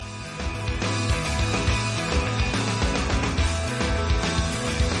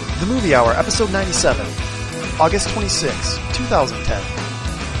The Movie Hour, Episode 97, August 26, 2010.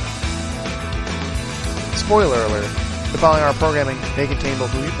 Spoiler alert, the following hour programming may contain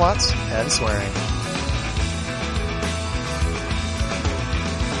both movie plots and swearing.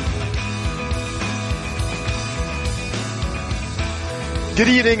 Good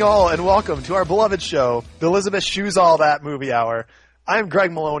evening all, and welcome to our beloved show, the Elizabeth Shue's All That Movie Hour. I'm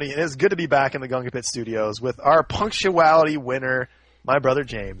Greg Maloney, and it's good to be back in the Gunga Pit Studios with our punctuality winner, my brother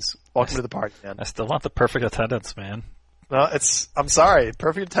James. Welcome to the party, man. I still want the perfect attendance, man. No, I'm sorry.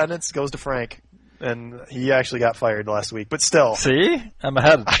 Perfect attendance goes to Frank, and he actually got fired last week, but still. See? I'm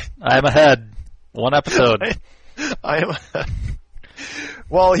ahead. I'm ahead. One episode. I am.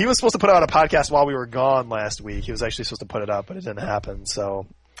 Well, he was supposed to put out a podcast while we were gone last week. He was actually supposed to put it up, but it didn't happen, so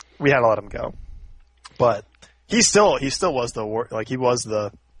we had to let him go. But he still was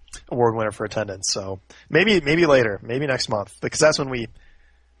the award winner for attendance. So maybe later, maybe next month, because that's when we,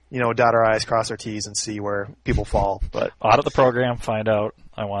 dot our I's, cross our T's, and see where people fall. But audit the program, find out.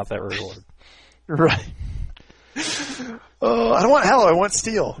 I want that reward. Right. Oh, I don't want hell. I want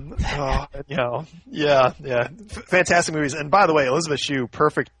steel. Yeah. Fantastic movies. And by the way, Elizabeth Shue,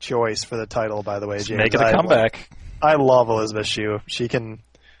 perfect choice for the title. By the way, James, make it a comeback. I love Elizabeth Shue. She can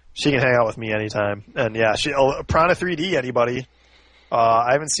hang out with me anytime. And yeah, Prana 3D. Anybody?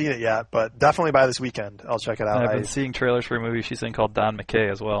 I haven't seen it yet, but definitely by this weekend, I'll check it out. I've been seeing trailers for a movie she's in called Don McKay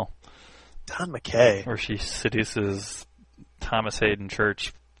as well. Don McKay, where she seduces Thomas Hayden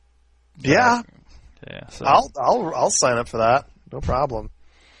Church. Yeah. Yeah, so. I'll sign up for that. No problem.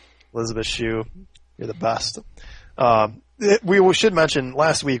 Elizabeth Shue, you're the best. We should mention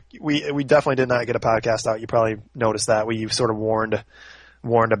last week we definitely did not get a podcast out. You probably noticed that. We sort of warned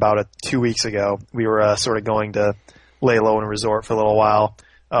about it 2 weeks ago. We were sort of going to lay low in a resort for a little while.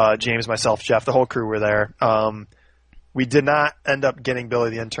 James, myself, Jeff, the whole crew were there. We did not end up getting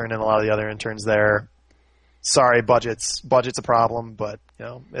Billy the intern and a lot of the other interns there. Sorry, budget's a problem, but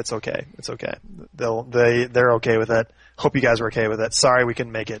it's okay. It's okay. They're okay with it. Hope you guys were okay with it. Sorry we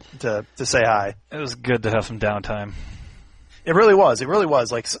couldn't make it to say hi. It was good to have some downtime. It really was.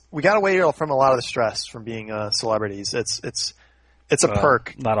 Like, we got away from a lot of the stress from being celebrities. It's a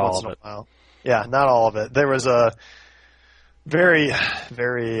perk. Not all of it. Yeah, not all of it. There was a very,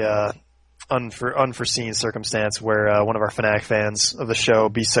 very unforeseen circumstance where one of our Fanatic fans of the show,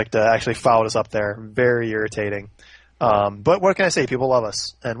 Be Sick, actually followed us up there. Very irritating. But what can I say? People love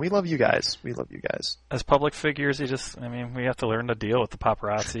us, and we love you guys. As public figures, we have to learn to deal with the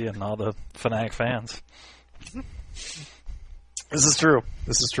paparazzi and all the Fanatic fans. This is true.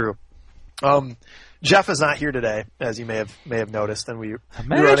 Jeff is not here today, as you may have noticed, and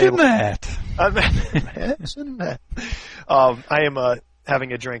Imagine that. I am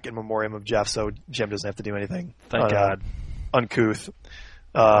having a drink in memoriam of Jeff, so Jim doesn't have to do anything. Thank God. Uncouth.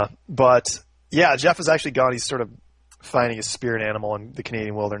 But yeah, Jeff is actually gone. He's sort of finding his spirit animal in the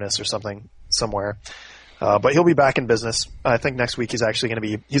Canadian wilderness or somewhere. But he'll be back in business. I think next week he's actually going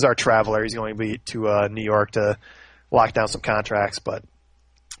to be. He's our traveler. He's going to be to New York to lock down some contracts. But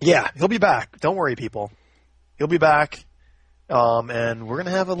yeah, he'll be back. Don't worry, people. He'll be back. And we're going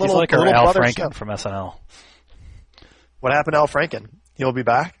to have a little. He's like our Al Franken from SNL. What happened to Al Franken? He'll be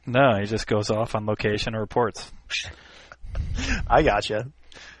back? No, he just goes off on location and reports. I gotcha.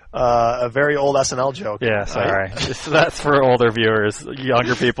 A very old SNL joke. Yeah, sorry. That's for older viewers.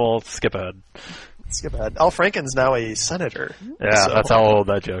 Younger people, skip ahead. Al Franken's now a senator. Yeah, so. That's how old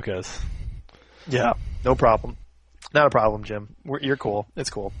that joke is. Yeah, no problem. Not a problem, Jim. You're cool.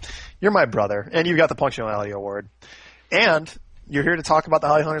 It's cool. You're my brother, and you got the Punctuality Award. And you're here to talk about the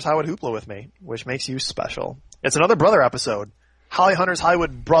Holly Hunters Hollywood Hoopla with me, which makes you special. It's another brother episode. Holly Hunters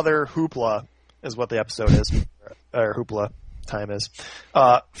Hollywood Brother Hoopla is what the episode is, or Hoopla time is.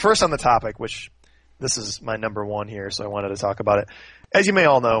 First on the topic, which this is my number one here, so I wanted to talk about it. As you may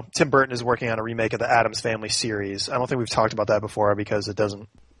all know, Tim Burton is working on a remake of the Addams Family series. I don't think we've talked about that before because it's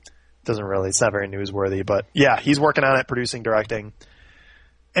not very newsworthy, but yeah, he's working on it, producing, directing.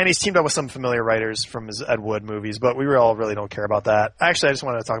 And he's teamed up with some familiar writers from his Ed Wood movies, but we all really don't care about that. Actually, I just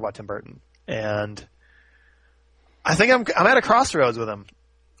wanted to talk about Tim Burton. And I think I'm at a crossroads with him.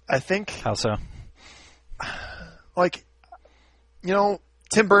 I think... How so?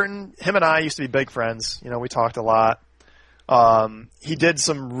 Tim Burton, him and I used to be big friends. We talked a lot. He did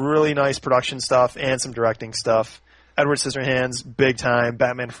some really nice production stuff and some directing stuff. Edward Scissorhands, big time.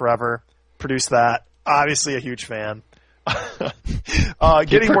 Batman Forever, produced that. Obviously a huge fan.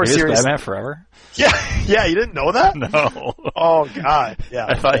 Getting more serious. Batman Forever? Yeah, you didn't know that? No. Oh, God. Yeah.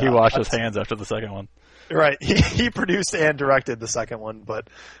 I thought he washed his hands after the second one. Right. He produced and directed the second one, but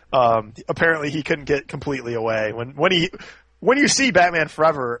apparently he couldn't get completely away. When you see Batman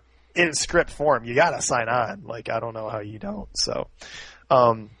Forever, in script form, you gotta sign on. Like, I don't know how you don't. So,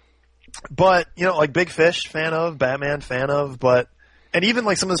 but like Big Fish, fan of Batman, fan of, but. And even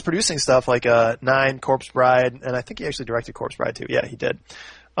like some of his producing stuff, like 9, Corpse Bride, and I think he actually directed Corpse Bride too. Yeah, he did.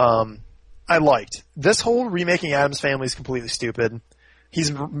 I liked. This whole remaking Addams Family is completely stupid.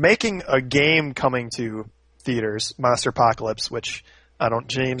 He's making a game coming to theaters, Monster Apocalypse, which I don't.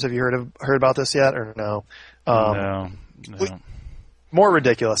 James, have you heard about this yet or no? No. More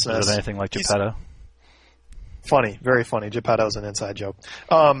ridiculousness. Is it anything like Geppetto? Funny, very funny. Geppetto's an inside joke.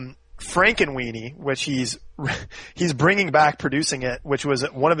 Frankenweenie, which he's bringing back, producing it, which was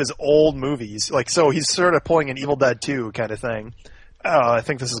one of his old movies. Like, so he's sort of pulling an Evil Dead 2 kind of thing. I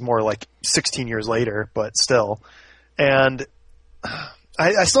think this is more like 16 years later, but still. And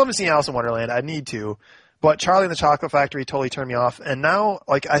I still haven't seen Alice in Wonderland. I need to. But Charlie and the Chocolate Factory totally turned me off. And now,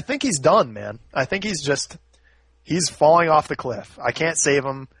 like, I think he's done, man. I think he's falling off the cliff. I can't save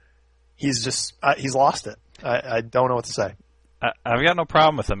him. He's lost it. I don't know what to say. I've got no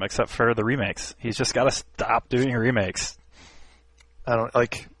problem with him except for the remakes. He's just got to stop doing remakes.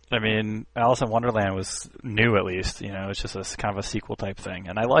 I mean, Alice in Wonderland was new, at least. It's just a kind of a sequel type thing,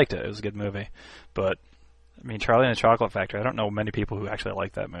 and I liked it. It was a good movie. But I mean, Charlie and the Chocolate Factory. I don't know many people who actually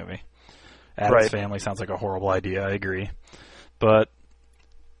like that movie. Addams Family sounds like a horrible idea. I agree, but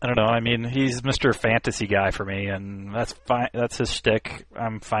I don't know. I mean, he's Mr. Fantasy guy for me, and that's fine. That's his shtick.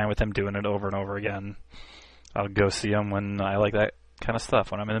 I'm fine with him doing it over and over again. I'll go see him when I like that kind of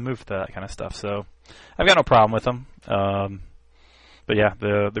stuff, when I'm in the mood for that kind of stuff. So I've got no problem with him. But yeah,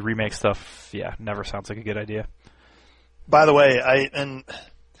 the remake stuff, never sounds like a good idea. By the way,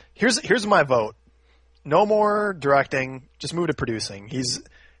 here's my vote. No more directing, just move to producing.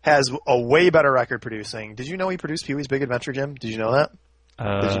 Has a way better record producing. Did you know he produced Pee-wee's Big Adventure, Jim? Did you know that?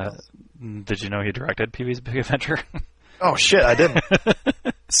 Did you know he directed Pee-wee's Big Adventure? Oh, shit, I didn't.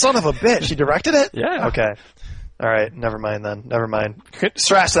 Son of a bitch, he directed it? Yeah. Okay. All right, never mind then. Never mind.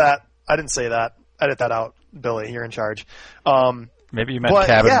 Scratch that. I didn't say that. Edit that out, Billy. You're in charge. Maybe you meant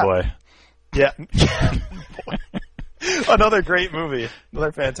Cabin Boy. Yeah. Another great movie.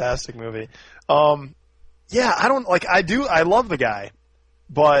 Another fantastic movie. I love the guy,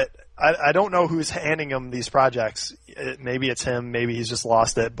 but I don't know who's handing him these projects. Maybe it's him. Maybe he's just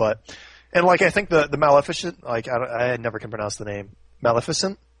lost it. And I think the Maleficent, I never can pronounce the name.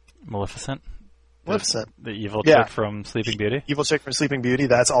 Maleficent? Maleficent? The evil chick from Sleeping Beauty? Evil chick from Sleeping Beauty.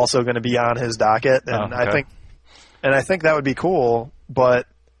 That's also going to be on his docket. And okay. I think that would be cool. But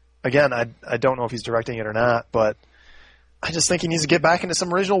again, I don't know if he's directing it or not, but I just think he needs to get back into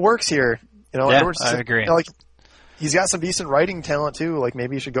some original works here. I agree. He's got some decent writing talent too.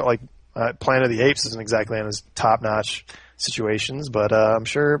 Maybe he should go. Planet of the Apes isn't exactly on his top-notch situations, but I'm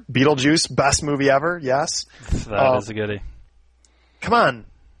sure Beetlejuice, best movie ever. Yes, that is a goodie. Come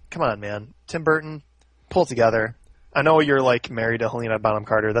on, man. Tim Burton, pull it together. I know you're married to Helena Bonham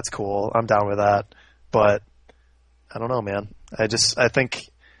Carter. That's cool. I'm down with that. But I don't know, man. I think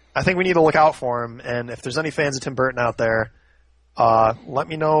we need to look out for him. And if there's any fans of Tim Burton out there, let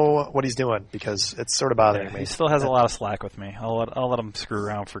me know what he's doing, because it's sort of bothering me. He still has a lot of slack with me. I'll let him screw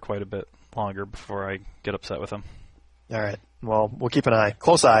around for quite a bit longer before I get upset with him. All right. Well, we'll keep an eye.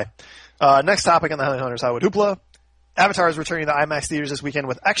 Close eye. Next topic on the Highly Hunters Hollywood Hoopla. Avatar is returning to IMAX theaters this weekend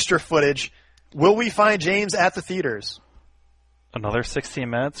with extra footage. Will we find James at the theaters? Another 16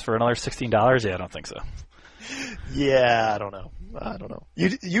 minutes for another $16? Yeah, I don't think so. Yeah, I don't know.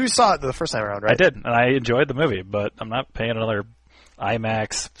 You saw it the first time around, right? I did, and I enjoyed the movie, but I'm not paying another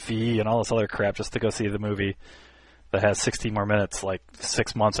IMAX fee and all this other crap just to go see the movie that has 16 more minutes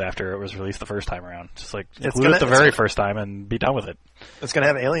 6 months after it was released the first time around. Just include it the very first time and be done with it. It's going to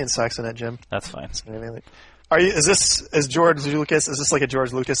have alien sex in it, Jim. That's fine. It's gonna have alien. Is George Lucas? Is this like a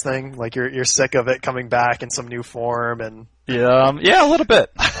George Lucas thing? You're sick of it coming back in some new form and yeah, a little bit.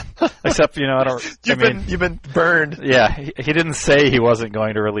 Except I don't. You've been burned. Yeah, he didn't say he wasn't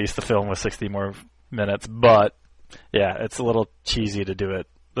going to release the film with 60 more minutes, but yeah, it's a little cheesy to do it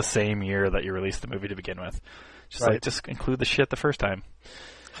the same year that you released the movie to begin with. Just include the shit the first time.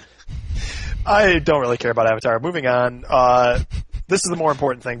 I don't really care about Avatar. Moving on. This is the more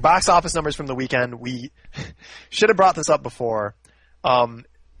important thing. Box office numbers from the weekend. We should have brought this up before.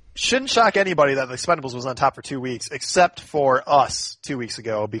 Shouldn't shock anybody that the Expendables was on top for 2 weeks, except for us 2 weeks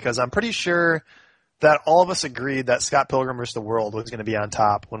ago, because I'm pretty sure that all of us agreed that Scott Pilgrim vs. the World was going to be on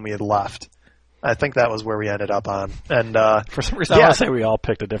top when we had left. I think that was where we ended up on. And for some reason, I want to say we all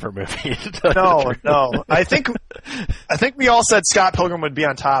picked a different movie. No. I think we all said Scott Pilgrim would be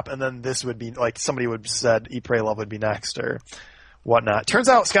on top, and then this would be somebody would have said Eat, Pray, Love would be next or whatnot. Turns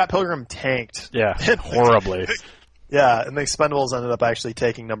out Scott Pilgrim tanked. Yeah, horribly. Yeah, and the Expendables ended up actually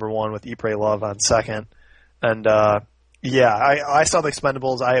taking number one with Eat, Pray, Love on second. And yeah, I saw the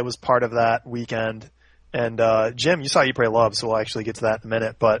Expendables. I was part of that weekend. And Jim, you saw Eat, Pray, Love, so we'll actually get to that in a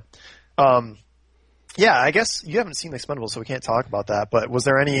minute. But yeah, I guess you haven't seen the Expendables, so we can't talk about that. But was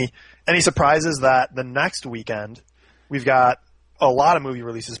there any surprises that the next weekend we've got a lot of movie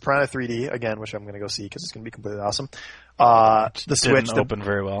releases? Piranha 3D again, which I'm going to go see because it's going to be completely awesome. The Switch didn't open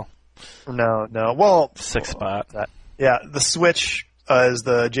very well. No. Well, Sixth spot. Yeah, the Switch is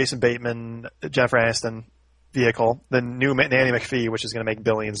the Jason Bateman, Jennifer Aniston vehicle. The new Nanny McPhee, which is going to make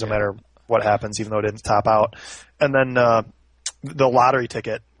billions no matter what happens, even though it didn't top out. And then the lottery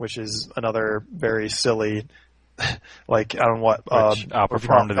ticket, which is another very silly, like I don't know what. Which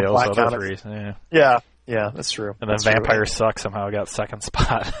outperformed those other three. Yeah, that's true. And then Vampire Suck somehow got second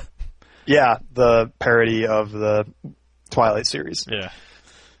spot. Yeah, the parody of the Twilight series. Yeah.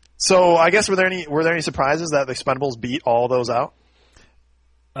 So I guess were there any surprises that the Expendables beat all those out?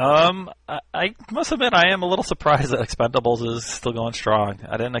 I must admit I am a little surprised that Expendables is still going strong.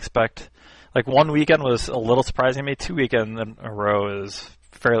 I didn't expect, like, one weekend was a little surprising to me. 2 weekends in a row is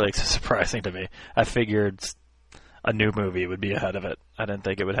fairly surprising to me. I figured a new movie would be ahead of it. I didn't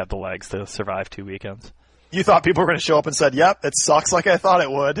think it would have the legs to survive 2 weekends. You thought people were going to show up and said, "Yep, it sucks like I thought it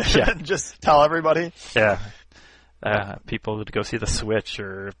would." Yeah. And just tell everybody. Yeah. People would go see The Switch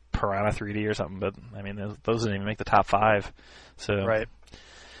or Piranha 3D or something, but I mean, those didn't even make the top 5. So right.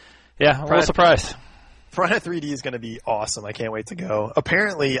 Yeah, a little surprised. Piranha 3D is going to be awesome. I can't wait to go.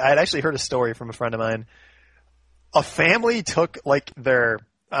 Apparently, I had actually heard a story from a friend of mine. A family took like their,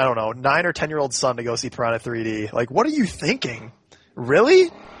 I don't know, 9 or 10-year-old son to go see Piranha 3D. Like, what are you thinking?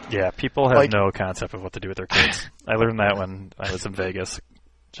 Really? Yeah, people have no concept of what to do with their kids. I learned that when I was in Vegas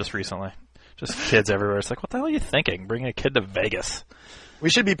just recently. Just kids everywhere. It's like, what the hell are you thinking? Bringing a kid to Vegas. We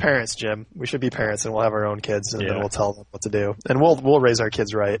should be parents, Jim. We should be parents, and we'll have our own kids, and then we'll tell them what to do. And we'll raise our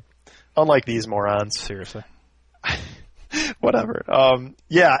kids right. Unlike these morons. Seriously. Whatever.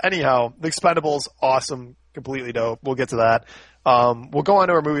 Yeah, anyhow, The Expendables, awesome, completely dope. We'll get to that. We'll go on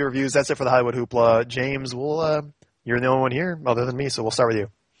to our movie reviews. That's it for the Hollywood Hoopla. James, you're the only one here other than me, so we'll start with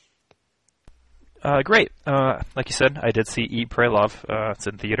you. Great. Like you said, I did see Eat, Pray, Love. It's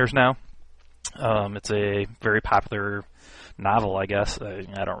in theaters now. It's a very popular novel, I guess. I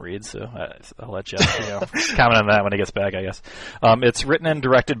don't read, so I'll let Jeff comment on that when he gets back, I guess. It's written and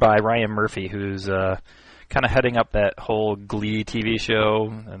directed by Ryan Murphy, who's kind of heading up that whole Glee TV show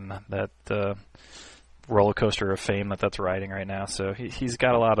and that roller coaster of fame that's riding right now. So he's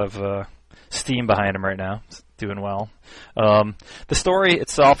got a lot of steam behind him right now. He's doing well. The story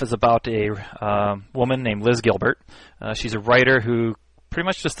itself is about a woman named Liz Gilbert. She's a writer who pretty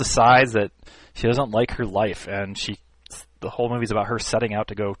much just decides that she doesn't like her life, and the whole movie's about her setting out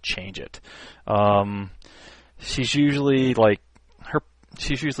to go change it. She's usually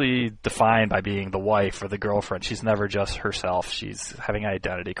defined by being the wife or the girlfriend. She's never just herself. She's having an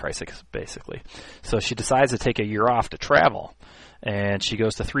identity crisis, basically. So she decides to take a year off to travel, and she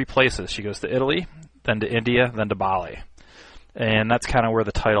goes to 3 places. She goes to Italy, then to India, then to Bali. And that's kind of where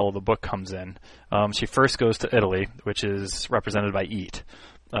the title of the book comes in. She first goes to Italy, which is represented by Eat.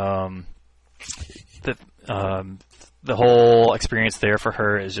 The whole experience there for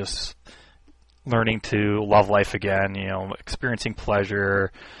her is just learning to love life again, experiencing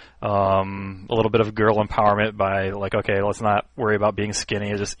pleasure, a little bit of girl empowerment by like, okay, let's not worry about being skinny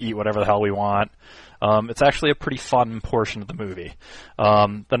and just eat whatever the hell we want. It's actually a pretty fun portion of the movie.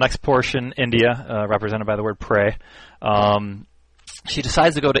 The next portion, India, represented by the word pray. She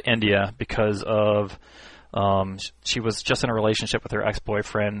decides to go to India because of she was just in a relationship with her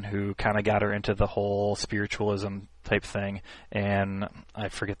ex-boyfriend who kind of got her into the whole spiritualism type thing, and I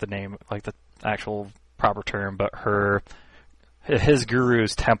forget the name, like the actual proper term, but his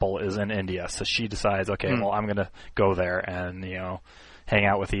guru's temple is in India, so she decides, okay, well, I'm going to go there and, hang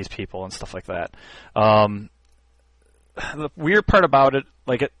out with these people and stuff like that. The weird part about it,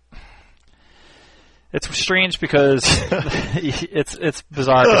 it's strange because it's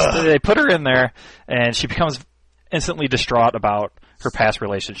bizarre. They put her in there, and she becomes instantly distraught about her past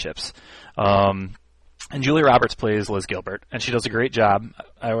relationships. And Julia Roberts plays Liz Gilbert, and she does a great job.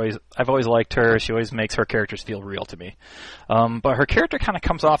 I've always liked her. She always makes her characters feel real to me. But her character kind of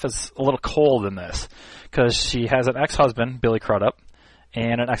comes off as a little cold in this, because she has an ex-husband, Billy Crudup,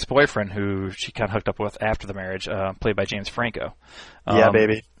 and an ex-boyfriend who she kind of hooked up with after the marriage, played by James Franco. Yeah,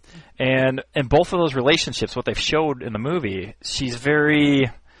 baby. And in both of those relationships, what they've showed in the movie, she's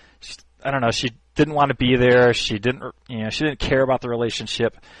I don't know, she didn't want to be there. She didn't care about the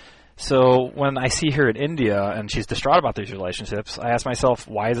relationship. So when I see her in India and she's distraught about these relationships, I ask myself,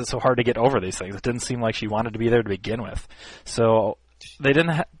 why is it so hard to get over these things? It didn't seem like she wanted to be there to begin with. So they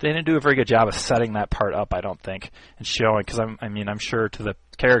didn't do a very good job of setting that part up, I don't think, and showing. Because I'm sure to the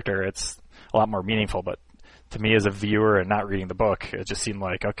character it's a lot more meaningful, but to me as a viewer and not reading the book, it just seemed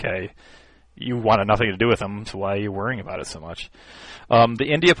like, okay, you wanted nothing to do with him, so why are you worrying about it so much? The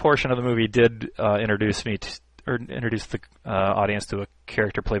India portion of the movie did introduce the audience to a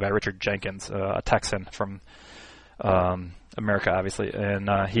character played by Richard Jenkins, a Texan from America, obviously, and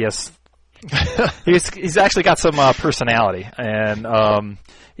he's actually got some personality, and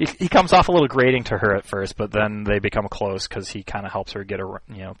he comes off a little grating to her at first, but then they become close because he kind of helps her get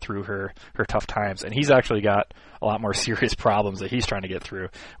through her tough times, and he's actually got a lot more serious problems that he's trying to get through,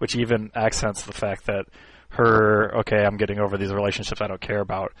 which even accents the fact that I'm getting over these relationships I don't care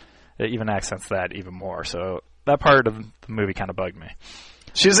about. It even accents that even more. So that part of the movie kind of bugged me.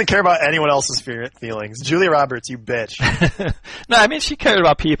 She doesn't care about anyone else's feelings. Julia Roberts, you bitch. No, I mean, she cared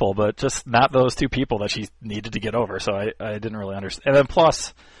about people, but just not those two people that she needed to get over. So I didn't really understand. And then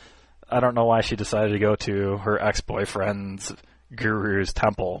plus, I don't know why she decided to go to her ex-boyfriend's guru's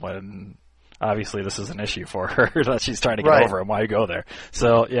temple when obviously this is an issue for her that she's trying to get over, and why go there.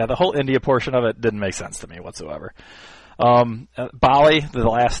 So, yeah, the whole India portion of it didn't make sense to me whatsoever. Bali, the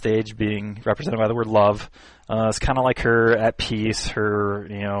last stage being represented by the word love, is kind of like her at peace,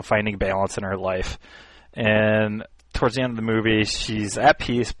 her, finding balance in her life. And towards the end of the movie, she's at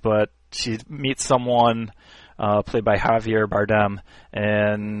peace, but she meets someone played by Javier Bardem,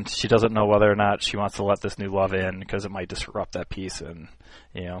 and she doesn't know whether or not she wants to let this new love in because it might disrupt that peace and,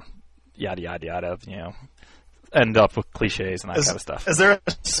 yada, yada, yada, end up with cliches and that kind of stuff. Is there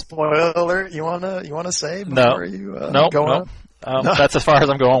a spoiler you wanna say before you go on? No. That's as far as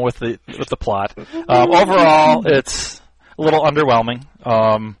I'm going with the plot. Overall, it's a little underwhelming.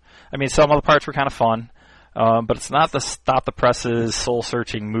 I mean, some of the parts were kind of fun, but it's not the stop the presses, soul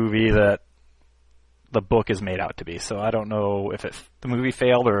searching movie that the book is made out to be. So I don't know if the movie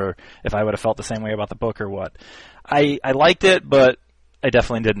failed or if I would have felt the same way about the book or what. I liked it, but I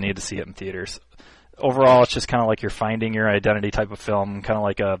definitely didn't need to see it in theaters. Overall, it's just kind of like you're finding your identity type of film, kind of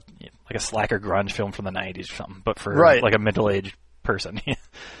like a slacker grunge film from the 90s or something, but for like a middle-aged person.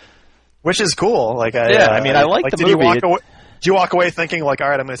 Which is cool. I like the movie. Did you walk away thinking, all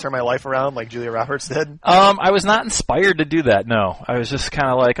right, I'm going to turn my life around like Julia Roberts did? I was not inspired to do that, no. I was just kind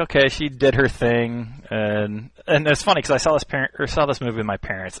of like, okay, she did her thing, and it's funny because I saw this movie with my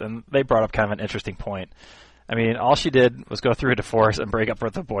parents, and they brought up kind of an interesting point. I mean, all she did was go through a divorce and break up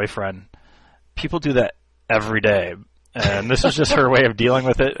with a boyfriend. People do that every day, and this was just her way of dealing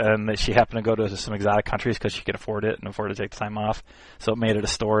with it, and that she happened to go to some exotic countries because she could afford it and afford to take the time off, so it made it a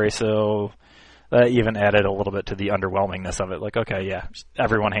story. So that even added a little bit to the underwhelmingness of it. Like, okay, yeah,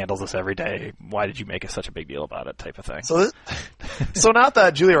 everyone handles this every day. Why did you make such a big deal about it type of thing? So not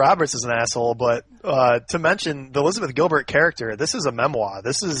that Julia Roberts is an asshole, but to mention the Elizabeth Gilbert character, this is a memoir.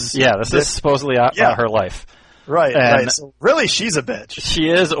 This is supposedly about her life. Right. So really, she's a bitch. She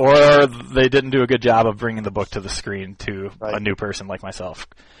is, or they didn't do a good job of bringing the book to the screen to a new person like myself.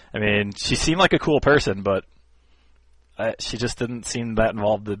 I mean, she seemed like a cool person, but she just didn't seem that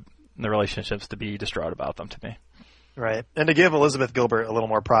involved in the relationships to be distraught about them to me. Right. And to give Elizabeth Gilbert a little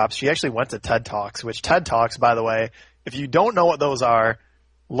more props, she actually went to TED Talks, which TED Talks, by the way, if you don't know what those are,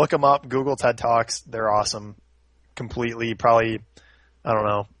 look them up, Google TED Talks. They're awesome. Completely, probably, I don't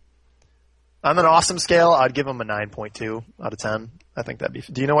know. On an awesome scale, I'd give them a 9.2 out of 10. I think that'd be...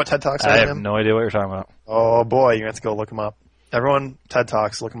 Do you know what TED Talks are? I have no idea what you're talking about. Oh, boy. You have to go look them up. Everyone, TED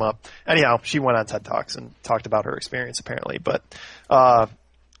Talks, look them up. Anyhow, she went on TED Talks and talked about her experience, apparently. But,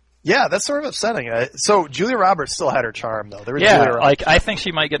 yeah, that's sort of upsetting. So Julia Roberts still had her charm, though. I think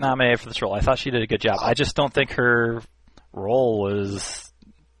she might get nominated for this role. I thought she did a good job. I just don't think her role was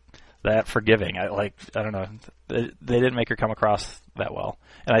that forgiving. I don't know. They didn't make her come across that well.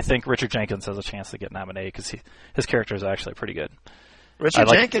 And I think Richard Jenkins has a chance to get nominated because his character is actually pretty good. Richard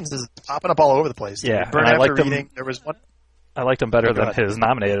Jenkins is popping up all over the place. Yeah, Burn After Reading. There was one. I liked him better than his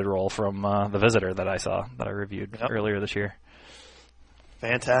nominated role from The Visitor that I reviewed earlier this year.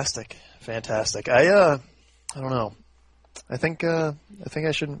 Fantastic. I don't know. I think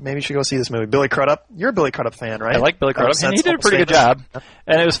I should go see this movie. Billy Crudup. You're a Billy Crudup fan, right? I like Billy Crudup, and he did a pretty good job.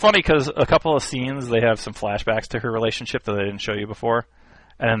 And it was funny because a couple of scenes, they have some flashbacks to her relationship that they didn't show you before.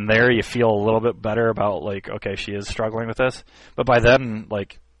 And there you feel a little bit better about, okay, she is struggling with this. But by then,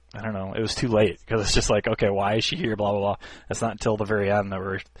 I don't know, it was too late. Because it's just okay, why is she here, blah, blah, blah. It's not until the very end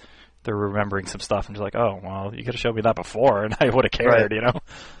that they're remembering some stuff. And just oh, well, you could have showed me that before, and I would have cared, right.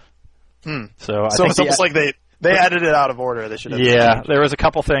 So it's almost like They edited it out of order. They should have. Yeah, there was a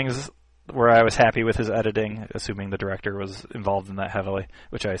couple things where I was happy with his editing, assuming the director was involved in that heavily,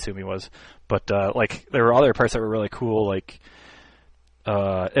 which I assume he was. But like there were other parts that were really cool. Like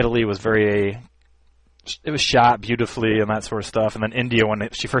Italy was it was shot beautifully and that sort of stuff. And then India, when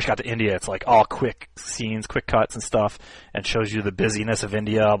she first got to India, it's like all quick scenes, quick cuts and stuff, and shows you the busyness of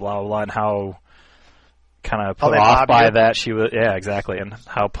India, blah blah blah, and how kind of put off by that she was. Yeah, exactly, and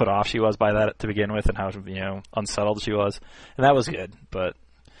how put off she was by that to begin with, and how unsettled she was, and that was good. But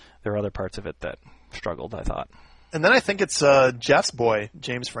there were other parts of it that struggled, I thought. And then I think it's Jeff's boy,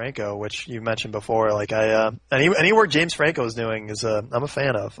 James Franco, which you mentioned before. Like any work James Franco is doing is I'm a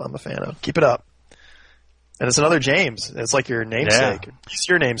fan of. Keep it up. And it's another James. It's like your namesake. Yeah. He's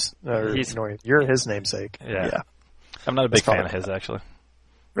your name's. You're his namesake. Yeah. I'm not a big fan of his, actually.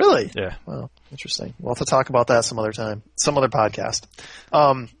 Really? Yeah. Well, interesting. We'll have to talk about that some other time, some other podcast.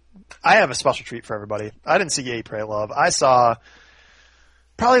 I have a special treat for everybody. I didn't see Eat, Pray, Love. I saw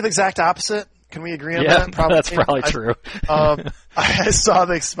probably the exact opposite. Can we agree on that? Yeah, that's probably true. I saw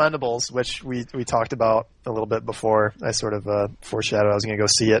the Expendables, which we talked about a little bit before. I sort of foreshadowed I was going to go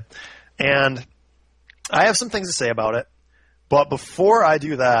see it. And I have some things to say about it. But before I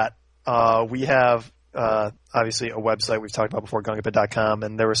do that, we have obviously a website we've talked about before, gungapit.com,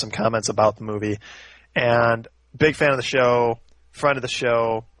 and there were some comments about the movie. And big fan of the show, friend of the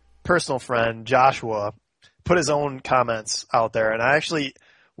show, personal friend, Joshua, put his own comments out there. And I actually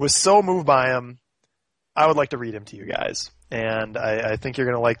was so moved by him, I would like to read him to you guys. And I think you're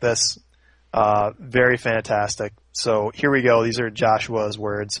going to like this. Very fantastic. So here we go. These are Joshua's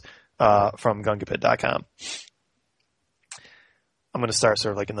words from gungapit.com. I'm going to start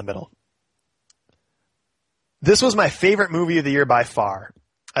sort of like in the middle. This was my favorite movie of the year by far.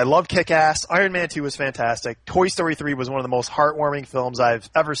 I loved Kick-Ass. Iron Man 2 was fantastic. Toy Story 3 was one of the most heartwarming films I've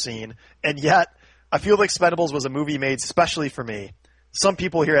ever seen. And yet, I feel like Expendables was a movie made specially for me. Some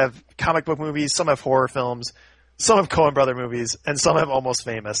people here have comic book movies, some have horror films, some have Coen Brother movies, and some have Almost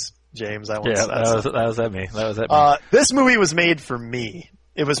Famous. James, that was at me. That was at me. This movie was made for me.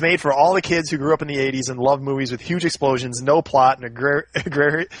 It was made for all the kids who grew up in the 80s and loved movies with huge explosions, no plot, and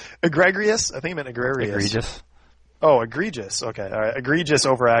egregious. I think I meant egregious. Egregious. Oh, egregious. Okay. All right. Egregious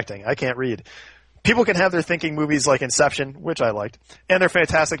overacting. I can't read. People can have their thinking movies like Inception, which I liked, and their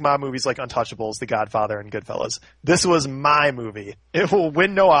fantastic mob movies like Untouchables, The Godfather, and Goodfellas. This was my movie. It will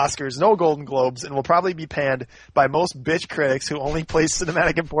win no Oscars, no Golden Globes, and will probably be panned by most bitch critics who only place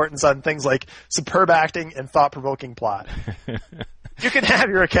cinematic importance on things like superb acting and thought-provoking plot. You can have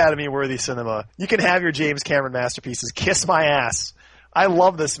your Academy-worthy cinema. You can have your James Cameron masterpieces. Kiss my ass. I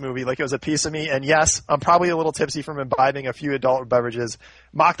love this movie like it was a piece of me, and yes, I'm probably a little tipsy from imbibing a few adult beverages.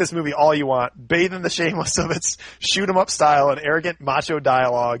 Mock this movie all you want. Bathe in the shameless of its shoot-'em-up style and arrogant macho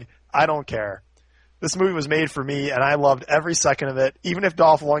dialogue. I don't care. This movie was made for me, and I loved every second of it, even if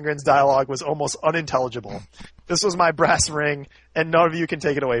Dolph Lundgren's dialogue was almost unintelligible. This was my brass ring, and none of you can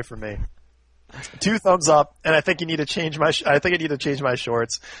take it away from me. 2 thumbs up, and I think I need to change my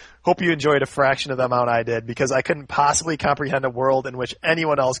shorts. Hope you enjoyed a fraction of the amount I did, because I couldn't possibly comprehend a world in which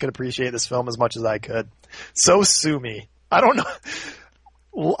anyone else could appreciate this film as much as I could. So sue me. I don't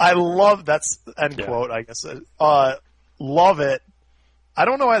know. I love that's end quote, I guess. Love it. I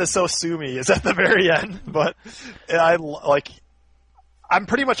don't know why the "so sue me" is at the very end, but I'm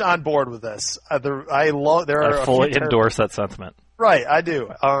pretty much on board with this. I fully endorse that sentiment. Right, I do.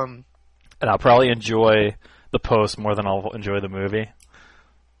 And I'll probably enjoy the post more than I'll enjoy the movie.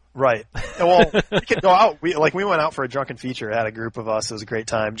 Right. Well, we could go out. We went out for a drunken feature. It had a group of us. It was a great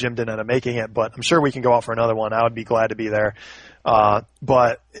time. Jim didn't end up making it, but I'm sure we can go out for another one. I would be glad to be there.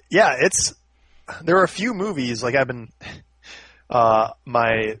 But yeah, there are a few movies, like I've been,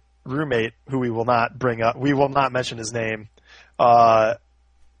 my roommate, who we will not mention his name, calls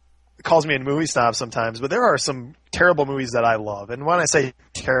me a movie snob sometimes, but there are some terrible movies that I love. And when I say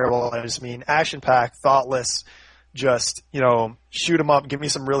terrible, I just mean action-packed, thoughtless, just, shoot 'em up, give me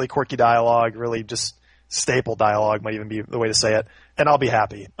some really quirky dialogue, really just staple dialogue might even be the way to say it, and I'll be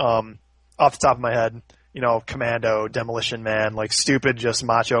happy. Off the top of my head, Commando, Demolition Man, like stupid, just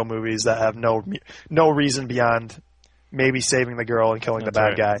macho movies that have no reason beyond maybe saving the girl and killing the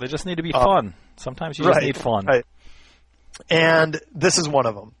bad guy. They just need to be fun. Sometimes you just need fun. Right. And this is one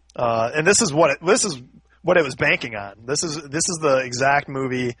of them. And this is what it was banking on. This is the exact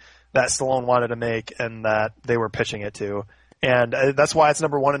movie that Stallone wanted to make and that they were pitching it to. And that's why it's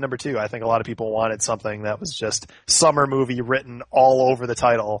number 1 and number 2. I think a lot of people wanted something that was just summer movie written all over the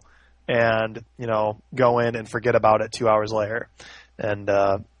title and, go in and forget about it 2 hours later. And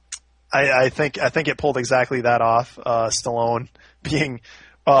I think it pulled exactly that off. Stallone being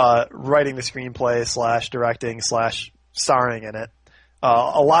writing the screenplay / directing / starring in it.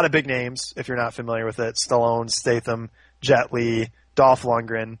 A lot of big names, if you're not familiar with it. Stallone, Statham, Jet Li, Dolph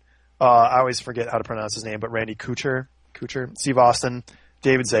Lundgren. I always forget how to pronounce his name, but Randy Couture, Steve Austin,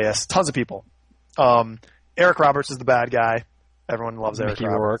 David Zayas, tons of people. Eric Roberts is the bad guy. Everyone loves Eric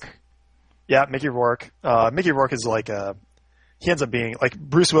Roberts. Rourke. Yeah, Mickey Rourke. Mickey Rourke is like he ends up being like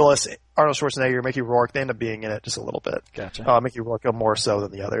Bruce Willis, Arnold Schwarzenegger, Mickey Rourke. They end up being in it just a little bit. Gotcha. Mickey Rourke more so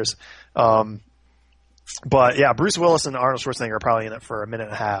than the others. But yeah, Bruce Willis and Arnold Schwarzenegger are probably in it for a minute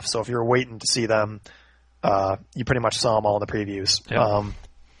and a half. So if you're waiting to see them, you pretty much saw them all in the previews. Yep.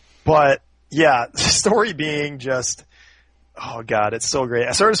 But yeah, the story being just, oh god, it's so great.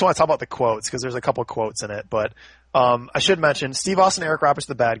 I sort of just want to talk about the quotes because there's a couple quotes in it. But I should mention Steve Austin and Eric Roberts,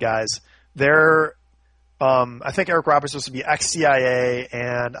 the bad guys. They're, I think Eric Roberts was supposed to be ex-CIA,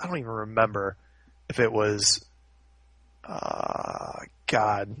 and I don't even remember if it was,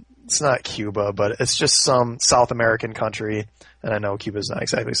 God, it's not Cuba, but it's just some South American country, and I know Cuba's not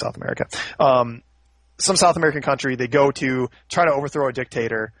exactly South America. Some South American country they go to try to overthrow a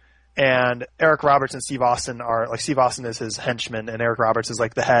dictator, and Eric Roberts and Steve Austin are, like, Steve Austin is his henchman, and Eric Roberts is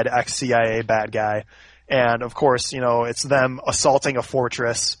like the head ex-CIA bad guy. And of course, it's them assaulting a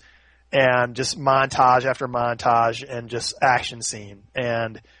fortress and just montage after montage and just action scene.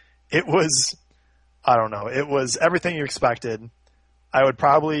 And it was, I don't know, it was everything you expected. I would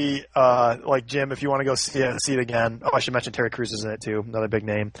probably, like Jim, if you want to go see it again. Oh, I should mention Terry Crews is in it too, another big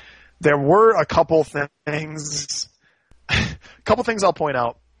name. There were a couple things I'll point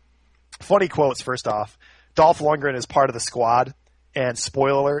out. Funny quotes, first off. Dolph Lundgren is part of the squad, and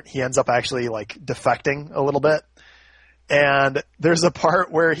spoiler alert, he ends up actually like defecting a little bit. And there's a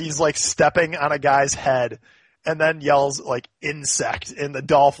part where he's like stepping on a guy's head and then yells like insect in the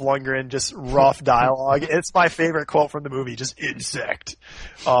Dolph Lundgren just rough dialogue. It's my favorite quote from the movie, just insect.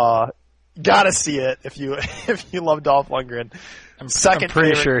 Gotta see it if you love Dolph Lundgren. I'm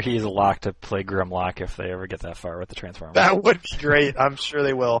pretty sure he's locked to play Grimlock if they ever get that far with the Transformers. That would be great. I'm sure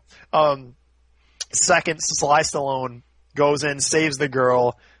they will. Second, Sly Stallone goes in, saves the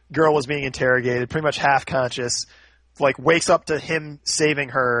girl. Girl was being interrogated, pretty much half conscious. Like wakes up to him saving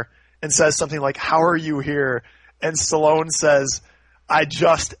her and says something like, "How are you here?" And Stallone says, "I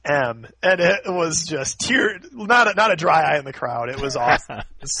just am." And it was just not a dry eye in the crowd. It was awesome.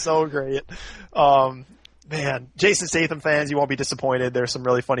 It's so great. Man, Jason Statham fans, you won't be disappointed. There's some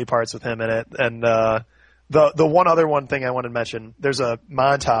really funny parts with him in it. And the one thing I wanted to mention, there's a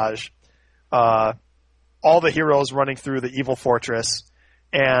montage, all the heroes running through the evil fortress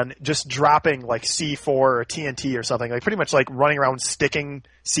and just dropping like C4 or TNT or something, like pretty much like running around sticking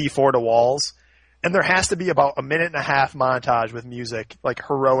C4 to walls. And there has to be about a minute and a half montage with music, like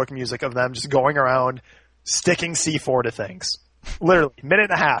heroic music of them just going around sticking C4 to things. Literally, minute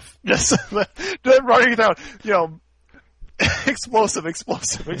and a half. Just running down, explosive.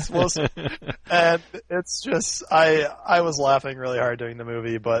 And it's just, I was laughing really hard during the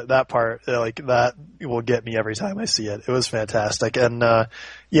movie, but that part, like, that will get me every time I see it. It was fantastic. And,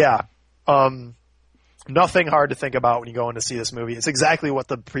 nothing hard to think about when you go in to see this movie. It's exactly what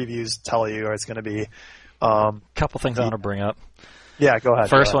the previews tell you or it's going to be. Couple things I want to bring up. Yeah, go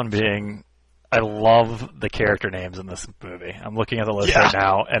ahead. First one being, I love the character names in this movie. I'm looking at the list right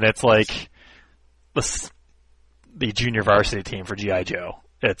now, and it's like the junior varsity team for G.I. Joe.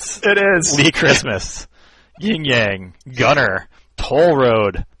 It is Lee Christmas, Yin Yang, Gunner, Toll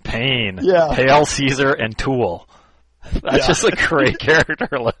Road, Payne, Pale Caesar, and Tool. That's just a great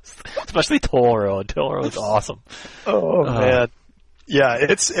character list, especially Toll Road. Toll Road's awesome. Oh man, yeah,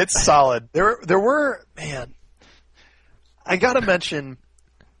 it's solid. There were, man. I gotta mention.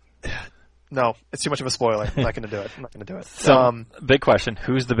 No, it's too much of a spoiler. I'm not going to do it. So, big question.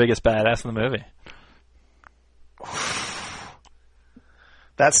 Who's the biggest badass in the movie?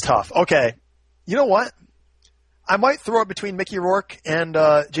 That's tough. Okay. You know what? I might throw it between Mickey Rourke and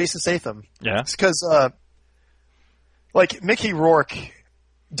Jason Statham. Yeah? It's because, Mickey Rourke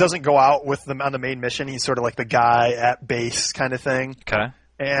doesn't go out with them on the main mission. He's sort of like the guy at base kind of thing. Okay.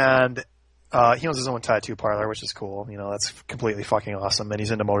 And he owns his own tattoo parlor, which is cool. That's completely fucking awesome. And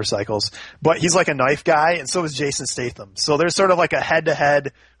he's into motorcycles. But he's like a knife guy, and so is Jason Statham. So there's sort of like a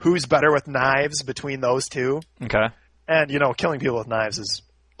head-to-head who's better with knives between those two. Okay. And, killing people with knives is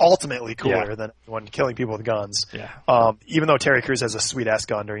ultimately cooler than when killing people with guns. Yeah. Even though Terry Crews has a sweet-ass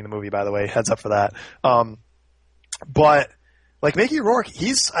gun during the movie, by the way. Heads up for that. But, like, Mickey Rourke,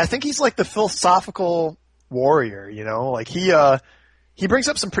 I think he's like the philosophical warrior, Like, he brings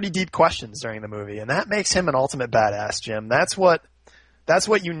up some pretty deep questions during the movie, and that makes him an ultimate badass, Jim. That's what That's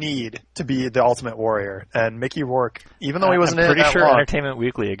what you need to be the Ultimate Warrior. And Mickey Rourke, even though he wasn't in it I'm pretty that sure long, Entertainment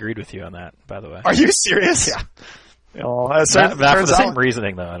Weekly agreed with you on that, by the way. Are you serious? Yeah. Oh, Not for the same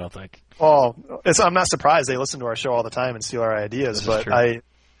reasoning, though, I don't think. Well, I'm not surprised. They listen to our show all the time and steal our ideas, but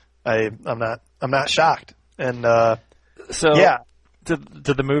I'm not shocked. And so yeah. Did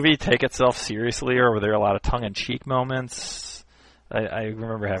the movie take itself seriously, or were there a lot of tongue-in-cheek moments? I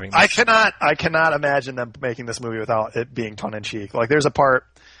remember having. I cannot imagine them making this movie without it being tongue-in-cheek. Like, there's a part.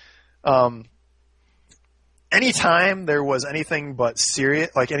 Anytime there was anything but serious,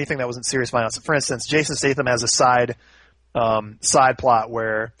 like anything that wasn't serious violence. For instance, Jason Statham has a side plot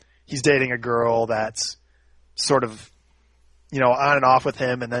where he's dating a girl that's sort of, on and off with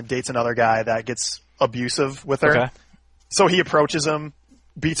him, and then dates another guy that gets abusive with her. Okay. So he approaches him,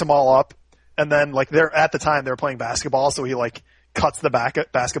 beats them all up, and then at the time they were playing basketball, so he cuts the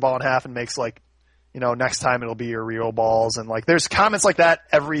basketball in half and makes next time it'll be your real balls, and there's comments like that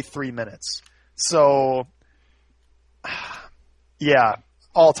every 3 minutes. So yeah,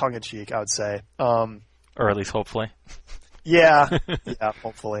 all tongue in cheek, I would say. Or at least hopefully. Yeah,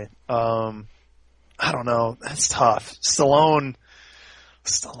 hopefully. I don't know. That's tough. Stallone.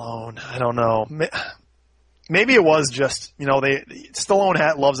 I don't know. Maybe it was just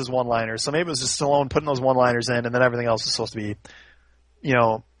Stallone loves his one-liners, so maybe it was just Stallone putting those one-liners in, and then everything else was supposed to be,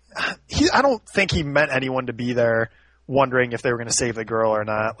 I don't think he meant anyone to be there wondering if they were going to save the girl or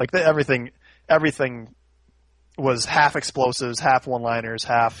not. Everything was half explosives, half one-liners,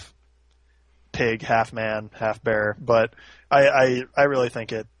 half pig, half man, half bear. But I really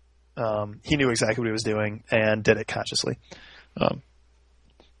think he knew exactly what he was doing and did it consciously.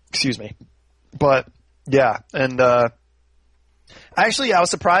 Excuse me. But yeah, and I was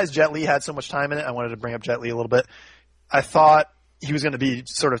surprised Jet Li had so much time in it. I wanted to bring up Jet Li a little bit. I thought he was going to be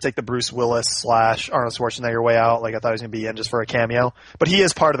take the Bruce Willis / Arnold Schwarzenegger way out. I thought he was going to be in just for a cameo. But he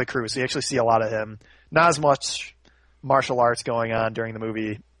is part of the crew, so you actually see a lot of him. Not as much martial arts going on during the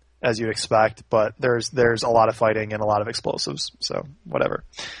movie as you'd expect, but there's a lot of fighting and a lot of explosives. So whatever.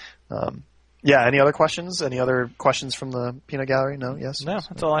 Yeah. Any other questions? Any other questions from the peanut gallery? No. Yes. No.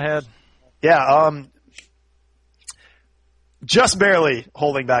 That's all I had. Yeah. Just barely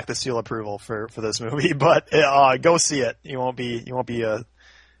holding back the seal approval for this movie, but go see it. You won't be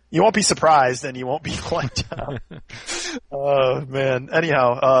surprised, and you won't be let down. Oh man.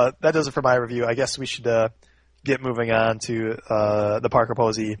 Anyhow, that does it for my review. I guess we should get moving on to the Parker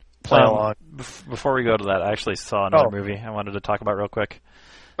Posey play along. Before we go to that, I actually saw another movie I wanted to talk about real quick.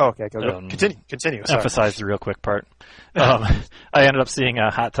 Okay, go. Continue. Sorry. Emphasize the real quick part. I ended up seeing a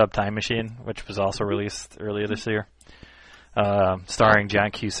Hot Tub Time Machine, which was also released earlier this year, starring John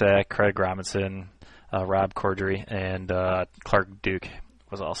Cusack, Craig Robinson, Rob Corddry, and Clark Duke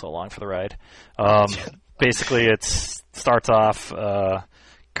was also along for the ride. Basically, it starts off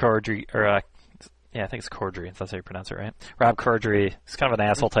Corddry, I think it's Corddry. That's how you pronounce it, right? Rob Corddry is kind of an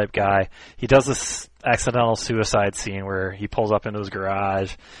asshole type guy. He does this accidental suicide scene where he pulls up into his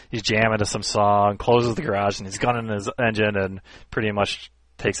garage, he's jamming to some song, closes the garage, and he's gunning his engine and pretty much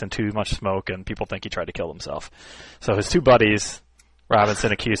takes in too much smoke, and people think he tried to kill himself. So his two buddies,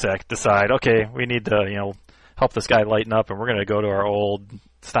 Robinson and Cusack, decide, okay, we need to, help this guy lighten up, and we're going to go to our old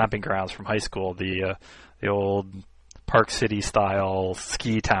stomping grounds from high school, the old Park City style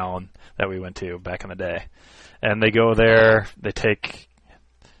ski town that we went to back in the day. And they go there, they take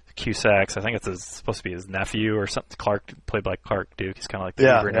Cusack's, I think it's supposed to be his nephew or something, Clark, played by Clark Duke. He's kind of like the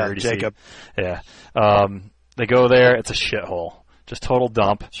uber nerd. Jacob. Yeah. They go there, it's a shithole. Just total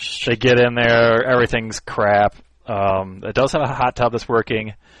dump. They get in there, everything's crap. It does have a hot tub that's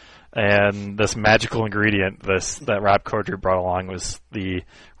working, and this magical ingredient that Rob Corddry brought along was the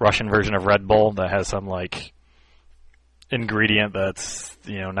Russian version of Red Bull that has some ingredient that's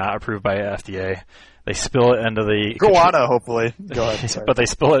not approved by FDA. They spill it into the Guana, hopefully. Go ahead. Sorry. But they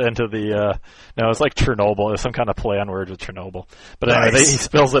spill it into the it's like Chernobyl. There's some kind of play on words with Chernobyl. But anyway, he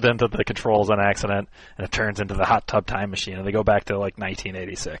spills it into the controls on accident, and it turns into the Hot Tub Time Machine. And they go back to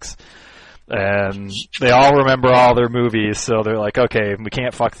 1986, and they all remember all their movies. So they're like, okay, we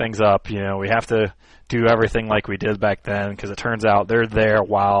can't fuck things up. We have to do everything like we did back then, because it turns out they're there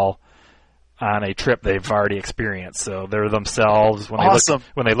while on a trip they've already experienced. So they're themselves.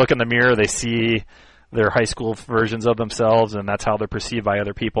 When they look in the mirror, they see their high school versions of themselves, and that's how they're perceived by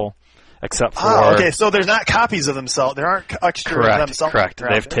other people, except for... okay, so there's not copies of themselves. There aren't extra of themselves. Correct.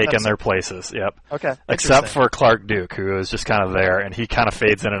 They've taken their places, yep. Okay. Except for Clark Duke, who is just kind of there, and he kind of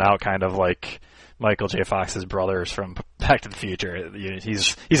fades in and out, kind of like Michael J. Fox's brothers from Back to the Future.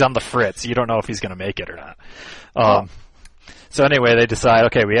 He's on the fritz. You don't know if he's going to make it or not. So anyway, they decide,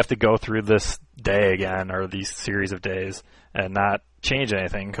 okay, we have to go through this day again, or these series of days, and not change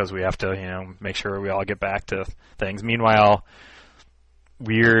anything because we have to, make sure we all get back to things. Meanwhile,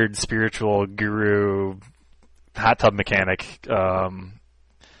 weird spiritual guru, hot tub mechanic,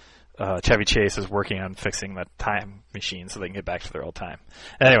 Chevy Chase is working on fixing the time machine so they can get back to their old time.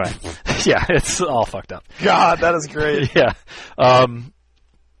 Anyway, yeah, it's all fucked up. God, that is great. Yeah.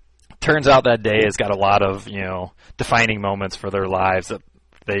 Turns out that day has got a lot of, defining moments for their lives that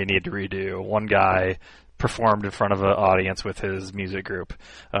they need to redo. One guy performed in front of an audience with his music group.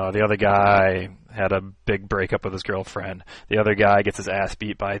 The other guy had a big breakup with his girlfriend. The other guy gets his ass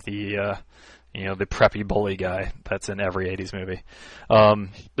beat by the preppy bully guy that's in every 80s movie.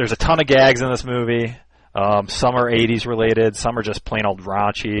 There's a ton of gags in this movie. Some are 80s related. Some are just plain old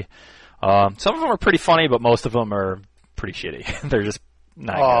raunchy. Some of them are pretty funny, but most of them are pretty shitty. They're just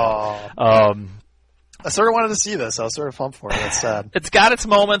not good. I sort of wanted to see this. I was sort of pumped for it. That's sad. It's got its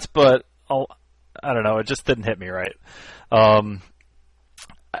moments, but I don't know. It just didn't hit me right. I'm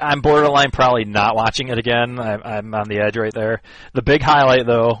borderline probably not watching it again. I'm on the edge right there. The big highlight,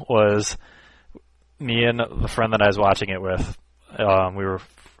 though, was me and the friend that I was watching it with. I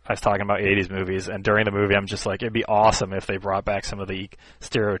was talking about 80s movies, and during the movie, I'm just like, it'd be awesome if they brought back some of the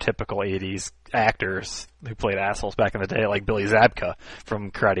stereotypical 80s actors who played assholes back in the day, like Billy Zabka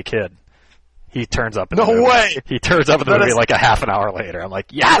from Karate Kid. He turns up in the movie. No way! He turns up in the movie like a half an hour later. I'm like,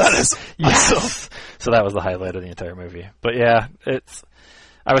 yes! That is yes! awesome. So that was the highlight of the entire movie. But yeah,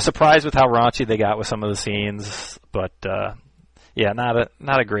 I was surprised with how raunchy they got with some of the scenes, but yeah,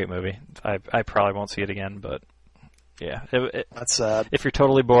 not a great movie. I probably won't see it again, but yeah. That's sad. If you're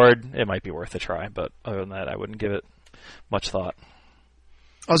totally bored, it might be worth a try, but other than that, I wouldn't give it much thought.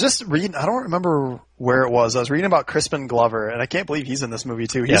 I was just reading, I don't remember where it was. I was reading about Crispin Glover, and I can't believe he's in this movie,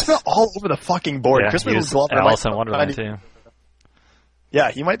 too. He's been all over the fucking board. Yeah, Crispin Glover. Alice in Wonderland, too.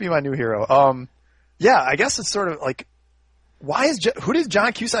 Yeah, he might be my new hero. Yeah, I guess it's sort of like, who did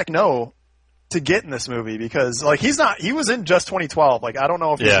John Cusack know to get in this movie? Because, like, he was in just 2012. Like, I don't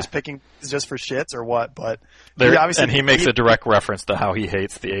know if he's just picking just for shits or what, but he makes a direct reference to how he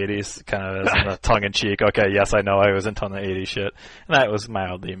hates the 80s, kind of as in a tongue-in-cheek. Okay, yes, I know I was into the 80s shit. And that was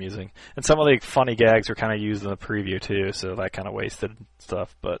mildly amusing. And some of the funny gags were kind of used in the preview, too, so that kind of wasted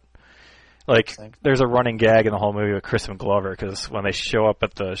stuff. But, like, there's a running gag in the whole movie with Crispin Glover, because when they show up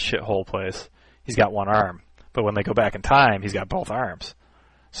at the shithole place, he's got one arm. But when they go back in time, he's got both arms.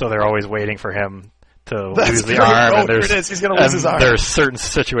 So they're always waiting for him to lose the arm. And he's going to lose his arm. There's certain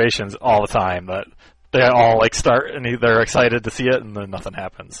situations all the time that they all like start and they're excited to see it, and then nothing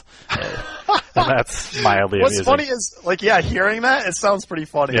happens. And that's mildly amusing. What's funny is, like, yeah, hearing that, it sounds pretty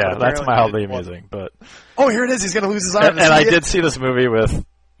funny. Yeah, that's mildly amusing. But here it is. He's going to lose his arm. And I did see this movie with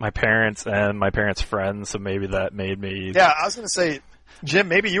my parents and my parents' friends, so maybe that made me. Yeah, I was going to say, Jim,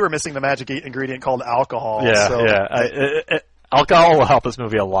 maybe you were missing the magic ingredient called alcohol. Yeah. Alcohol will help this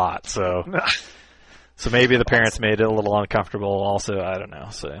movie a lot, so maybe the parents made it a little uncomfortable also, I don't know.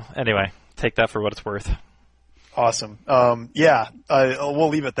 So anyway, take that for what it's worth. Awesome. We'll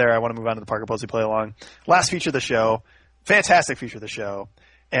leave it there. I want to move on to the Parker Posey Play Along. Last feature of the show. Fantastic feature of the show.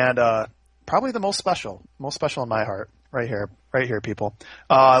 And probably the most special in my heart. Right here, people.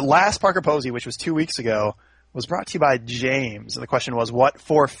 Last Parker Posey, which was 2 weeks ago, was brought to you by James. And the question was, what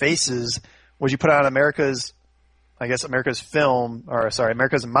four faces would you put on America's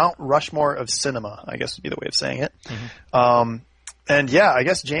Mount Rushmore of cinema, I guess would be the way of saying it. Mm-hmm. And yeah, I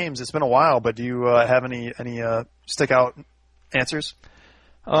guess, James, it's been a while, but do you have any stick out answers?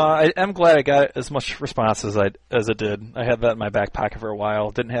 I am glad I got as much response as it did. I had that in my back pocket for a while.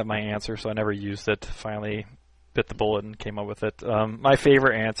 Didn't have my answer, so I never used it. Finally bit the bullet and came up with it. My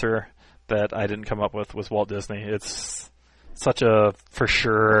favorite answer that I didn't come up with was Walt Disney. It's such a, for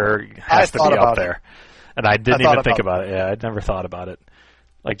sure, has to be up there. And I didn't even think about it. Yeah, I'd never thought about it.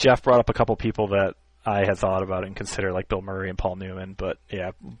 Like, Jeff brought up a couple people that I had thought about it and considered, like Bill Murray and Paul Newman. But,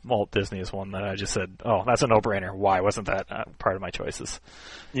 yeah, Walt Disney is one that I just said, oh, that's a no-brainer. Why wasn't that part of my choices?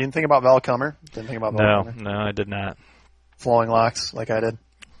 You didn't think about Val Kilmer? Didn't think about Val Kilmer? No, I did not. Flowing locks, like I did?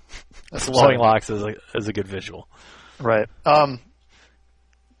 Flowing locks is a good visual. Right.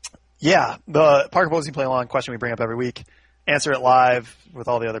 Yeah, the Parker Posey Play Along question we bring up every week. Answer it live with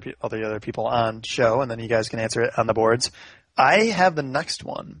all the other people on show, and then you guys can answer it on the boards. I have the next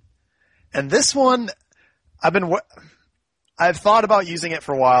one, and this one I've thought about using it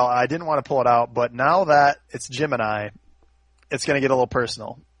for a while. I didn't want to pull it out, but now that it's Jim and I, it's going to get a little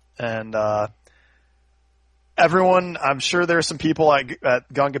personal. And everyone, I'm sure there's some people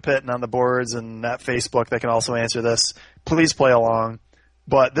at Gunga Pit and on the boards and at Facebook that can also answer this. Please play along.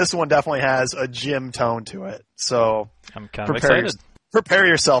 But this one definitely has a Jim tone to it. So I'm kind of excited. Prepare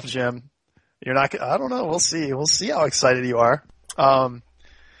yourself, Jim. You're not. I don't know. We'll see. We'll see how excited you are.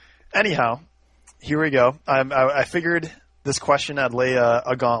 Anyhow, here we go. I figured this question I'd lay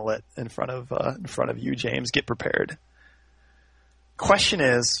a gauntlet in front of you, James. Get prepared. Question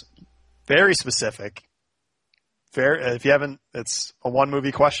is very specific. If you haven't, it's a one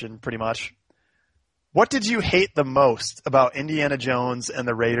movie question, pretty much. What did you hate the most about Indiana Jones and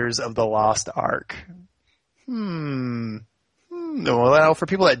the Raiders of the Lost Ark? Well, for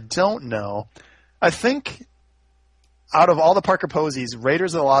people that don't know, I think out of all the Parker Posies,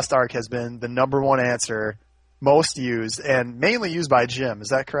 Raiders of the Lost Ark has been the number one answer, most used, and mainly used by Jim. Is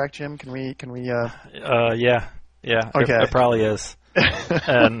that correct, Jim? Can we? Yeah. Okay. It probably is,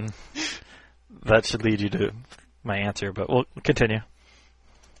 and that should lead you to my answer. But we'll continue.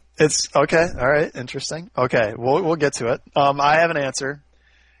 It's okay. All right. Interesting. Okay. We'll get to it. I have an answer,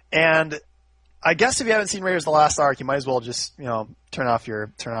 and I guess if you haven't seen Raiders of the Lost Ark, you might as well just turn off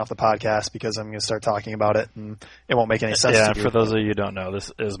the podcast because I'm going to start talking about it, and it won't make any sense. Yeah. To you. For those of you who don't know,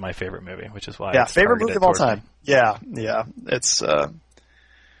 this is my favorite movie, which is why. Yeah, favorite movie of all time. Me. Yeah. It's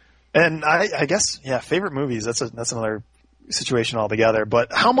and I guess favorite movies. That's another situation altogether.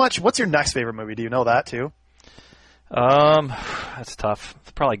 But what's your next favorite movie? Do you know that too? That's tough.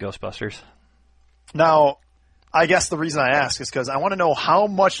 It's probably Ghostbusters. Now, I guess the reason I ask is because I want to know how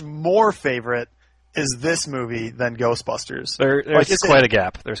much more favorite is this movie than Ghostbusters. There's quite a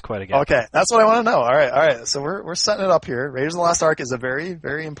gap. There's quite a gap. Okay, that's what I want to know. All right. So we're setting it up here. Raiders of the Lost Ark is a very,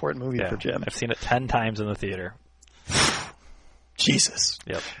 very important movie for Jim. I've seen it 10 times in the theater. Jesus.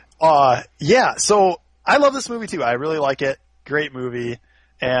 Yep. So I love this movie too. I really like it. Great movie.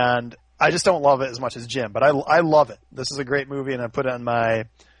 And I just don't love it as much as Jim, but I love it. This is a great movie, and I put it on my,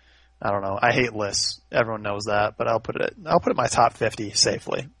 I don't know, I hate lists. Everyone knows that, but I'll put it in my top 50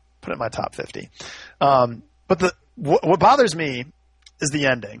 safely. Put it in my top 50. But what bothers me is the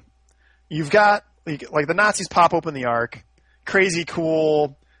ending. You've got like the Nazis pop open the Ark, crazy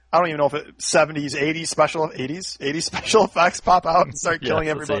cool. I don't even know if it's 70s, 80s special effects pop out and start killing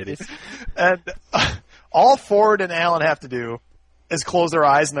everybody. And all Ford and Alan have to do is close their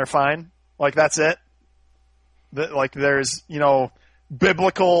eyes and they're fine. Like, that's it. There's,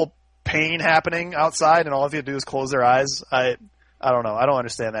 biblical pain happening outside and all they have to do is close their eyes. I don't know. I don't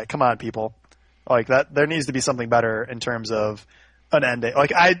understand that. Come on, people. Like, that, there needs to be something better in terms of an ending.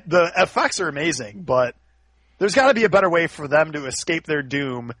 The effects are amazing, but there's got to be a better way for them to escape their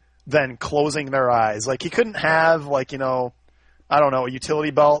doom than closing their eyes. Like, he couldn't have, I don't know, a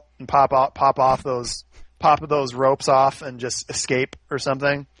utility belt and pop those ropes off and just escape or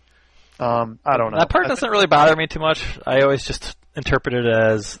something. I don't know. That part doesn't really bother me too much. I always just interpret it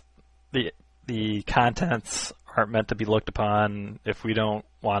as the contents aren't meant to be looked upon. If we don't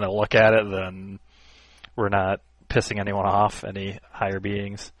want to look at it, then we're not pissing anyone off, any higher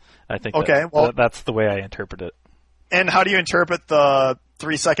beings. I think that's the way I interpret it. And how do you interpret the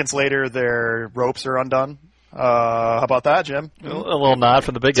 3 seconds later their ropes are undone? How about that, Jim? A little nod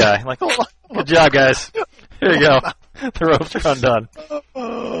from the big guy. Like, good job, guys. Here you go. The ropes are undone.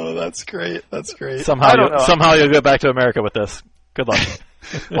 Oh, that's great. That's great. Somehow you'll get back to America with this. Good luck.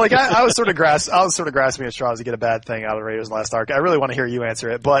 I was sort of grasping at straws to get a bad thing out of Raiders of the Lost Ark. I really want to hear you answer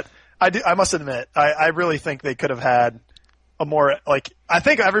it, but I must admit, I really think they could have had a more, I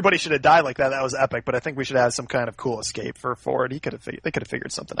think everybody should have died like that. That was epic, but I think we should have some kind of cool escape for Ford. They could have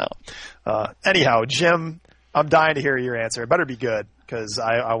figured something out. Anyhow, Jim, I'm dying to hear your answer. It better be good, because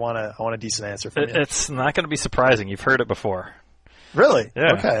I want a decent answer from you. It's not going to be surprising. You've heard it before. Really?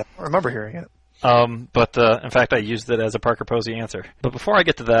 Yeah. Okay. I remember hearing it. But in fact, I used it as a Parker Posey answer. But before I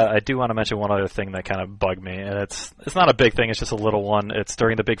get to that, I do want to mention one other thing that kind of bugged me, and it's not a big thing. It's just a little one. It's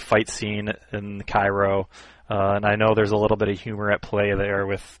during the big fight scene in Cairo, and I know there's a little bit of humor at play there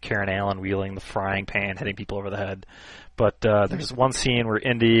with Karen Allen wielding the frying pan, hitting people over the head. But there's one scene where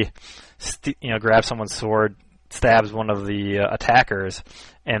Indy, grabs someone's sword, stabs one of the attackers,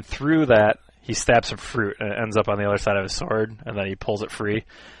 and through that he stabs some fruit, and it ends up on the other side of his sword, and then he pulls it free.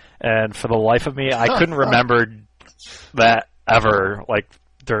 And for the life of me, I couldn't remember that ever,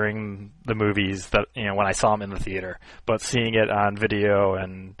 during the movies that, when I saw them in the theater. But seeing it on video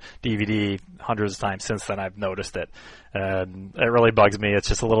and DVD hundreds of times since then, I've noticed it. And it really bugs me. It's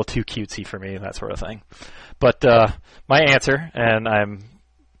just a little too cutesy for me, that sort of thing. But my answer, and I'm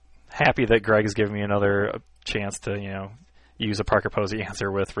happy that Greg has given me another chance to, use a Parker Posey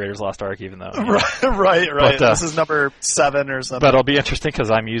answer with Raiders of the Lost Ark, even though... Right. But, this is number 7 or something. But it'll be interesting because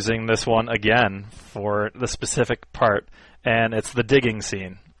I'm using this one again for the specific part, and it's the digging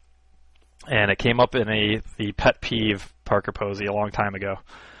scene. And it came up in the pet peeve Parker Posey a long time ago.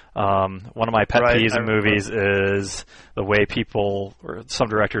 One of my pet peeves in movies is the way people, or some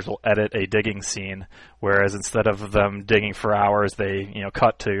directors will edit a digging scene, whereas instead of them digging for hours, they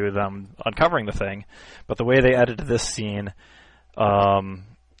cut to them uncovering the thing. But the way they edited this scene,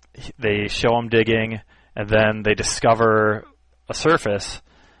 they show him digging, and then they discover a surface,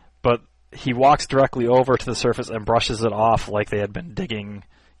 but he walks directly over to the surface and brushes it off like they had been digging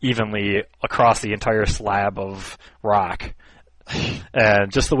evenly across the entire slab of rock.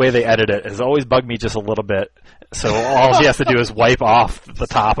 And just the way they edit it has always bugged me just a little bit. So all he has to do is wipe off the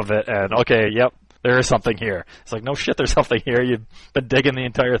top of it, and okay, yep, there is something here. It's like, no shit, there's something here. You've been digging the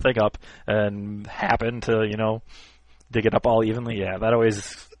entire thing up and happen to, dig it up all evenly. Yeah, that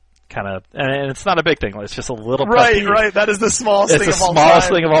always kind of, and it's not a big thing. It's just a little pet peeve. Right. That is the smallest thing of all time. It's the smallest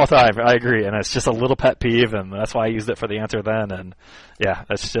thing of all time. I agree, and it's just a little pet peeve, and that's why I used it for the answer then. And yeah,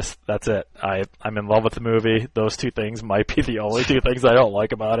 that's it. I'm in love with the movie. Those two things might be the only two things I don't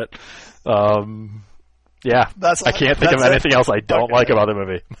like about it. Yeah, I can't think of anything else I don't like about the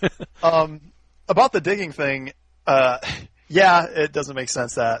movie. About the digging thing, yeah, it doesn't make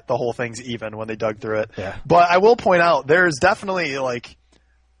sense that the whole thing's even when they dug through it. Yeah. But I will point out, there's definitely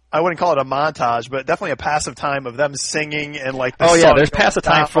I wouldn't call it a montage, but definitely a passive time of them singing and there's passive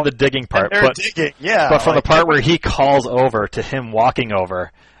time for the digging part. But digging, yeah. But for the part where he calls over to him walking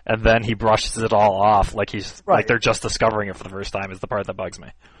over, and then he brushes it all off like like they're just discovering it for the first time is the part that bugs me.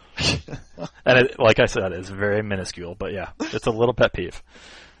 And it, like I said, it's very minuscule, but yeah, it's a little pet peeve.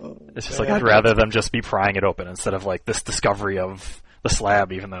 It's just I'd rather them just be prying it open instead of this discovery of the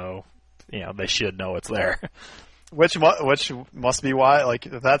slab, even though they should know it's there. Which must be why,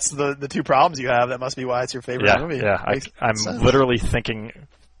 if that's the two problems you have, that must be why it's your favorite movie. Yeah, I'm literally thinking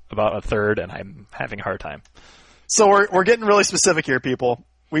about a third, and I'm having a hard time. So we're getting really specific here, people.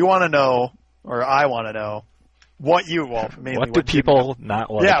 We want to know, or I want to know, what do people not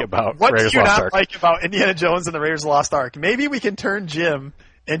like about Raiders of the Lost Ark? What do you not like about Indiana Jones and the Raiders of the Lost Ark? Maybe we can turn Jim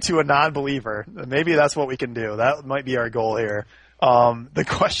into a non-believer. Maybe that's what we can do. That might be our goal here. The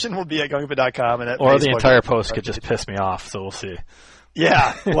question will be at GoingFit.com and or the entire post could just piss me off, so we'll see.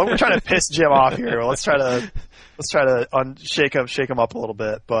 Yeah, well, we're trying to piss Jim off here. Let's try to shake him up a little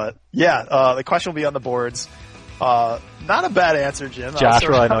bit. But yeah, the question will be on the boards. Not a bad answer, Jim.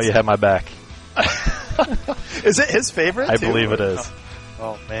 Joshua, I know you have my back. Is it his favorite? I believe it is.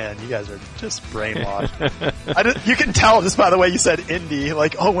 Oh man, you guys are just brainwashed. You can tell just by the way you said Indy.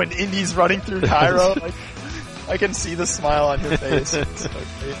 When Indy's running through Cairo. I can see the smile on your face. It's so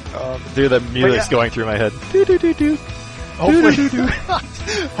great. Dude, the music's going through my head.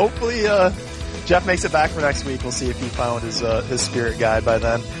 Hopefully, Jeff makes it back for next week. We'll see if he found his spirit guide by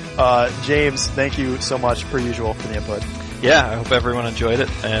then. James, thank you so much, per usual, for the input. Yeah, I hope everyone enjoyed it,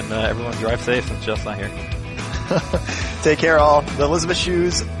 and everyone drive safe since Jeff's not here. Take care, all. The Elizabeth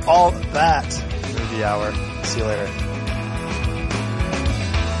Shue's All That Movie Hour. See you later.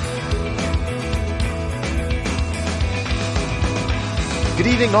 Good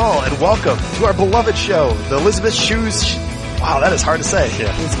evening, all, and welcome to our beloved show, the Elizabeth Shue's. Wow, that is hard to say.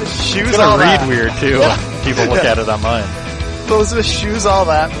 Yeah. Elizabeth Shue's It's All gonna read That. weird too. Yeah. People look at it online. The Elizabeth Shue's All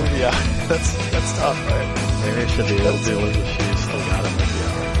That movie hour. That's tough, right? Maybe it should be the Elizabeth Shue Still Got It movie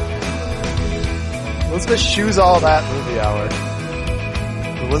hour. Elizabeth Shue's All That movie hour.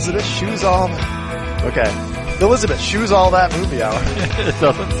 Elizabeth Shue's All. Okay. The Elizabeth Shue's All That movie hour. It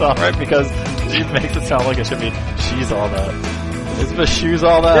doesn't sound right because she makes it sound like it should be She's All That. Elizabeth Shue's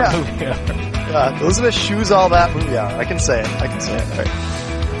All That movie hour. Yeah, Elizabeth Shue's All That movie hour. I can say it. All right.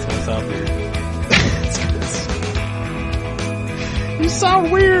 It's gonna sound weird. You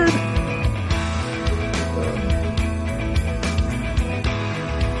sound weird.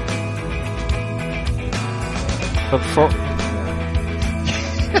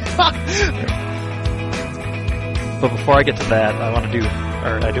 But before I get to that,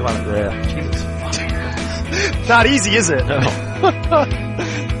 I do want to. Jesus. Not easy, is it? No.